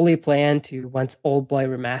fully plan to once Old Boy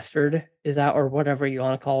Remastered is out or whatever you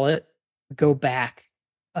want to call it, go back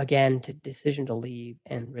again to Decision to Leave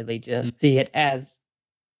and really Mm, just see it as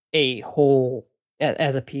a whole,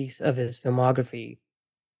 as a piece of his filmography,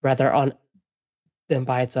 rather on than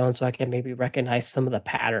by its own, so I can maybe recognize some of the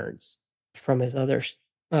patterns from his other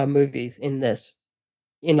movies in this.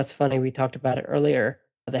 And it's funny we talked about it earlier,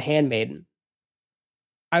 The Handmaiden.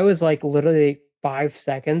 I was like literally 5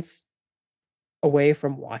 seconds away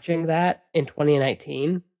from watching that in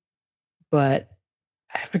 2019, but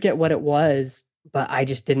I forget what it was, but I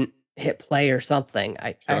just didn't hit play or something.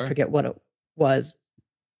 I sure. forget what it was,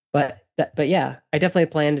 but yeah, I definitely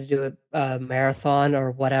plan to do a marathon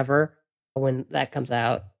or whatever when that comes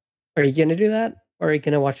out. Are you gonna do that? Or are you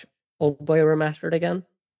gonna watch Old Boy Remastered again?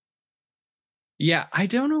 Yeah, I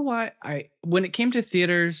don't know why when it came to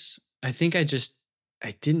theaters, I think I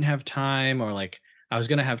didn't have time, or like I was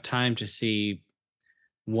gonna have time to see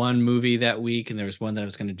one movie that week, and there was one that I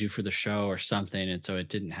was gonna do for the show or something, and so it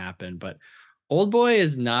didn't happen. But Old Boy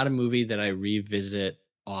is not a movie that I revisit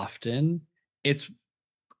often. It's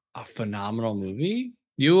a phenomenal movie.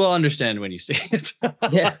 You will understand when you see it.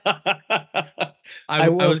 Yeah, I I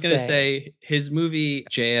will was gonna say. say his movie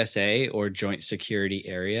JSA, or Joint Security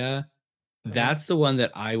Area, Uh-huh. that's the one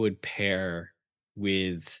that I would pair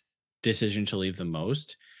with Decision to Leave the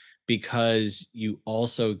most, because you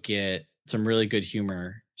also get some really good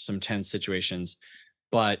humor, some tense situations,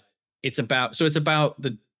 but it's about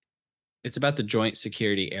the joint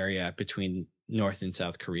security area between North and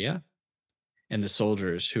South Korea and the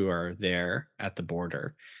soldiers who are there at the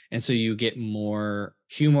border. And so you get more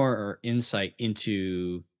humor or insight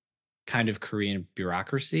into kind of Korean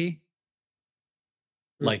bureaucracy,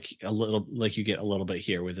 Mm, like you get a little bit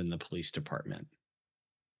here within the police department.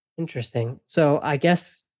 interesting. So I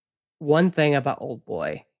guess one thing about Old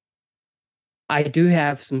Boy, I do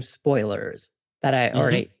have some spoilers that I Mhm.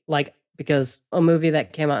 already like because a movie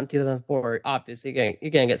that came out in 2004, obviously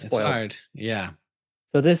you're gonna get It's spoiled. hard. Yeah.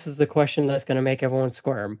 So this is the question that's gonna make everyone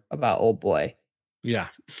squirm about Old Boy. Yeah.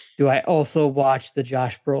 Do I also watch the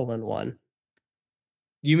Josh Brolin one?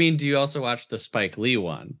 You mean, do you also watch the Spike Lee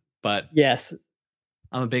one? But Yes.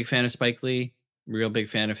 I'm a big fan of Spike Lee, real big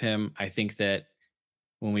fan of him. I think that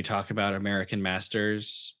when we talk about American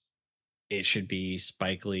masters, it should be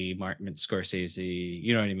Spike Lee, Martin Scorsese.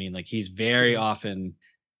 You know what I mean? Like he's very Mhm. often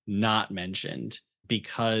not mentioned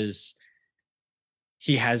because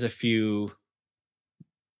he has a few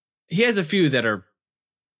that are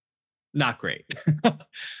not great.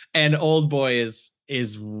 And Old Boy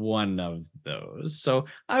is one of those. So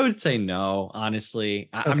I would say no, honestly.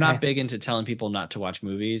 I'm Okay. not big into telling people not to watch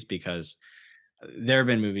movies because there have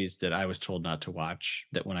been movies that I was told not to watch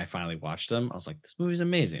that when I finally watched them, I was like, this movie's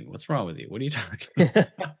amazing. What's wrong with you? What are you talking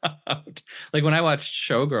about? Like when I watched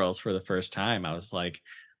Showgirls for the first time, I was like,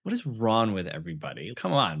 what is wrong with everybody?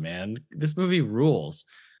 Come on, man. This movie rules.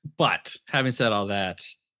 But having said all that,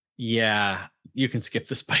 yeah, you can skip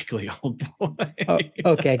the Spike Lee Old Boy. Oh,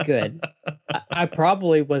 okay, good. I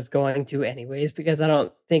probably was going to anyways because I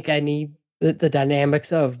don't think I need the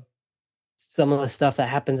dynamics of some of the stuff that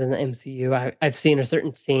happens in the MCU. I've seen a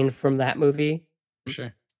certain scene from that movie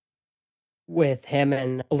Sure. with him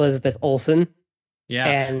and Elizabeth Olsen, Yeah.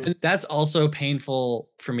 and And that's also painful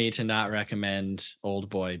for me to not recommend Old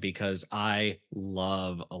Boy because I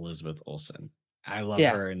love Elizabeth Olsen. I love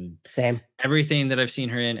yeah, her in same. everything that I've seen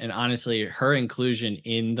her in. And honestly, her inclusion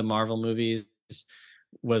in the Marvel movies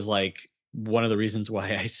was like one of the reasons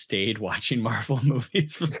why I stayed watching Marvel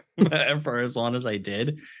movies for as long as I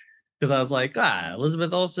did. Because I was like,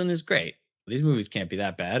 Elizabeth Olsen is great. These movies can't be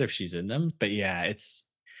that bad if she's in them. But yeah, it's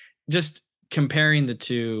just comparing the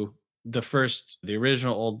two. The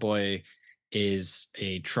original Old Boy is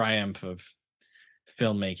a triumph of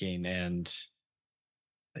filmmaking. And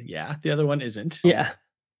yeah, the other one isn't. Yeah,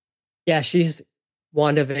 yeah.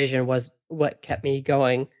 WandaVision was what kept me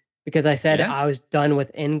going because I said Yeah. I was done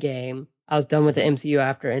with Endgame. I was done with the MCU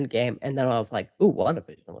after Endgame, and then I was like, "Ooh,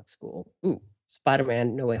 WandaVision looks cool. Ooh,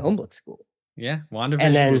 Spider-Man: No Way Home looks cool." Yeah. And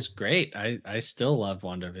WandaVision then was great. I still love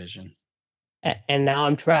WandaVision. and now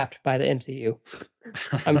I'm trapped by the MCU.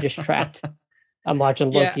 I'm just trapped. I'm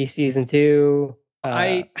watching Yeah, Loki season 2.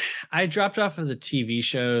 I I dropped off of the TV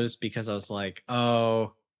shows because I was like,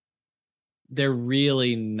 oh, they're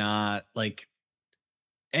really not like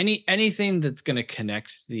anything that's going to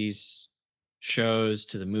connect these shows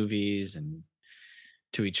to the movies and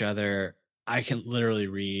to each other. I can literally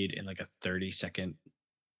read in like a 30-second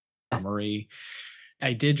summary.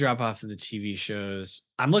 I did drop off of the TV shows.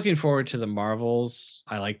 I'm looking forward to the Marvels.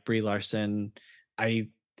 I like Brie Larson. I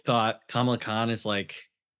thought Kamala Khan is like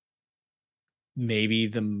maybe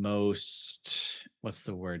the most, what's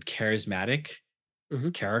the word, charismatic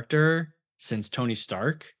Mhm. character since Tony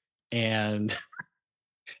Stark. And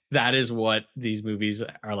that is what these movies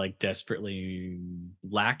are like desperately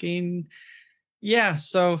lacking. Yeah,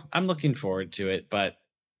 so I'm looking forward to it, but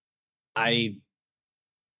I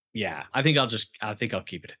yeah, I think I'll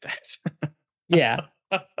keep it at that. Yeah.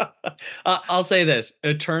 I'll say this: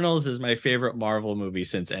 Eternals is my favorite Marvel movie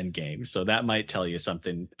since Endgame, so that might tell you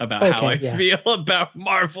something about how Okay, I yeah. feel about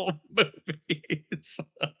Marvel movies.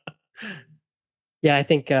 Yeah, I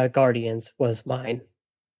think, Guardians was mine.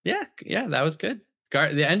 Yeah, yeah, that was good.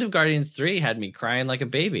 The end of Guardians 3 had me crying like a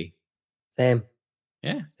baby. Same,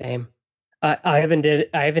 Yeah, same. I even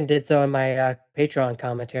did so in my, Patreon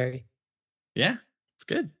commentary. yeah, it's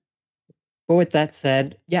good. But with that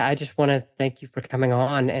said, yeah, I just wanna thank you for coming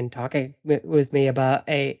on and talking with me about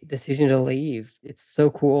a decision to leave. It's so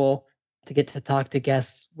cool to get to talk to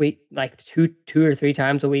guests week like 2 or 3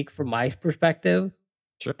 times a week from my perspective,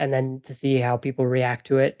 Sure. and then to see how people react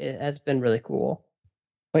to it. It has been really cool.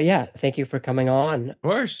 But yeah, thank you for coming on. Of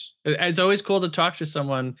course. It's always cool to talk to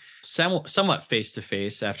someone somewhat face to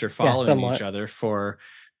face after Yeah, following each somewhat. other for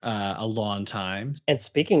a long time. And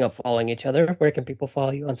speaking of following each other, where can people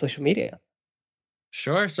follow you on social media?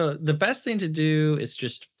 Sure. So the best thing to do is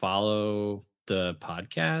just follow the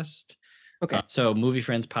podcast. Okay. So Movie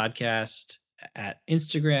Friends Podcast at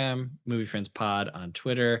Instagram, Movie Friends Pod on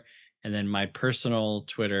Twitter, and then my personal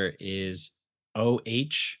Twitter is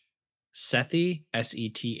OH Sethi,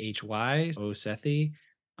 Sethy, O Sethi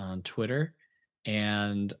on Twitter.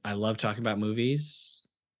 And I love talking about movies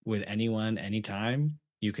with anyone, anytime.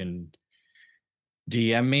 You can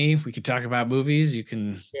DM me. We can talk about movies. You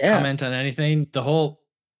can Yeah. comment on anything. The whole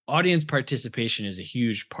audience participation is a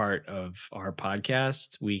huge part of our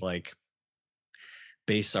podcast. We like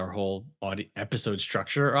base our whole episode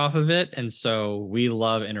structure off of it. And so we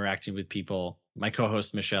love interacting with people. My co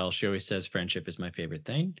host, Michelle, she always says friendship is my favorite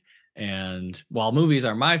thing. And while movies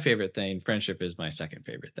are my favorite thing, friendship is my second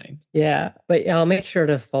favorite thing. Yeah. But yeah, I'll make sure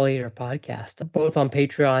to follow your podcast, both on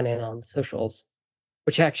Patreon and on the socials,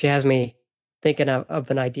 which actually has me thinking of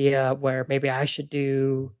an idea where maybe I should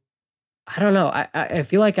do I don't know. I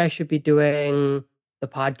feel like I should be doing the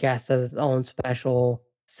podcast as its own special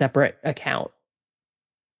separate account.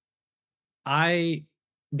 I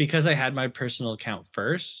because I had my personal account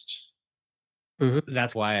first, Mhm.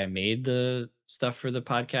 that's why I made the stuff for the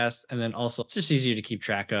podcast. And then also it's just easier to keep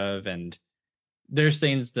track of. And there's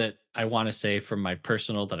things that I want to say from my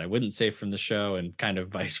personal that I wouldn't say from the show, and kind of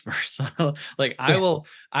vice versa. Like Yeah.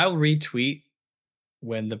 I'll retweet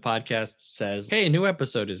when the podcast says, "Hey, a new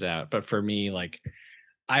episode is out." But for me, like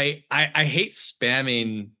I hate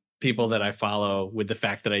spamming people that I follow with the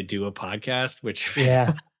fact that I do a podcast, which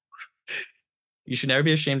Yeah. you should never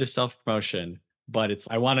be ashamed of self-promotion, but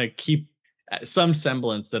I want to keep some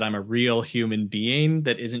semblance that I'm a real human being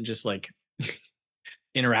that isn't just like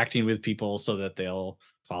interacting with people so that they'll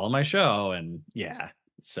follow my show. And yeah,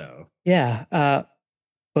 so Yeah.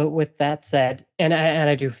 But with that said, and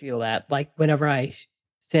I do feel that, like, whenever I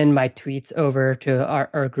send my tweets over to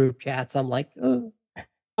our group chats, I'm like, "Oh."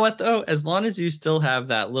 what though, as long as you still have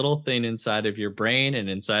that little thing inside of your brain and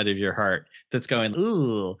inside of your heart that's going,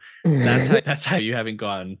 ooh, that's how you haven't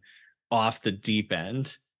gone off the deep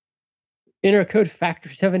end. Enter code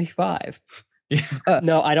Factor 75. Yeah.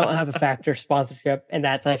 No, I don't have a Factor sponsorship, and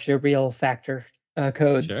that's actually a real Factor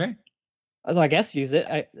code. Sure. So I guess use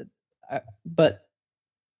it. But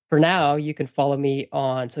for now, you can follow me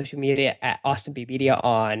on social media at Austin B Media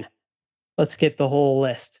on, let's get the whole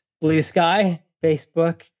list: Blue Sky,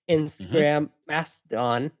 Facebook, Mhm. Instagram,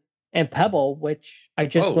 Mastodon, and Pebble, which I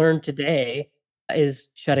just Oh, learned today is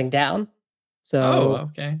shutting down. oh, So,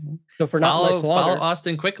 okay. so for not much Follow longer,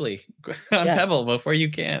 Austin quickly on yeah, Pebble before you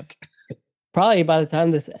can't. probably by the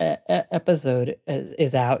time this episode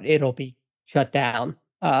is out, it'll be shut down.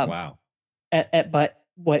 Wow. But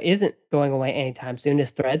what isn't going away anytime soon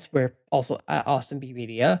is Threads. We're also at Austin B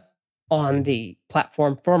Media on the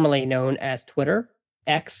platform formerly known as Twitter,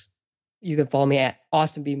 X. You can follow me at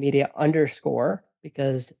Austin B Media _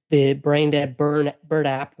 because the brain dead bird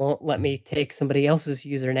app won't let me take somebody else's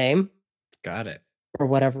username Got it. for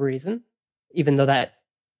whatever reason, even though that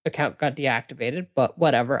account got deactivated. But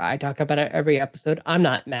whatever. I talk about it every episode. I'm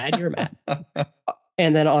not mad. You're mad.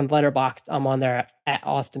 And then on Letterboxd, I'm on there at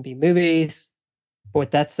Austin B Movies. But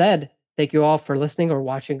with that said, thank you all for listening or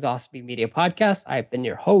watching the Austin B Media podcast. I've been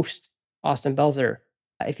your host, Austin Belzer.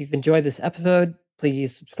 If you've enjoyed this episode,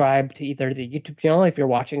 please subscribe to either the YouTube channel if you're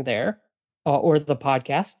watching there, or the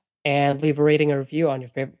podcast, and leave a rating or review on your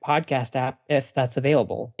favorite podcast app if that's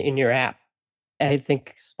available in your app. I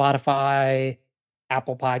think Spotify,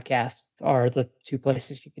 Apple Podcasts are the two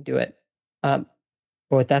places you can do it. But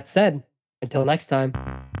with that said, until next time.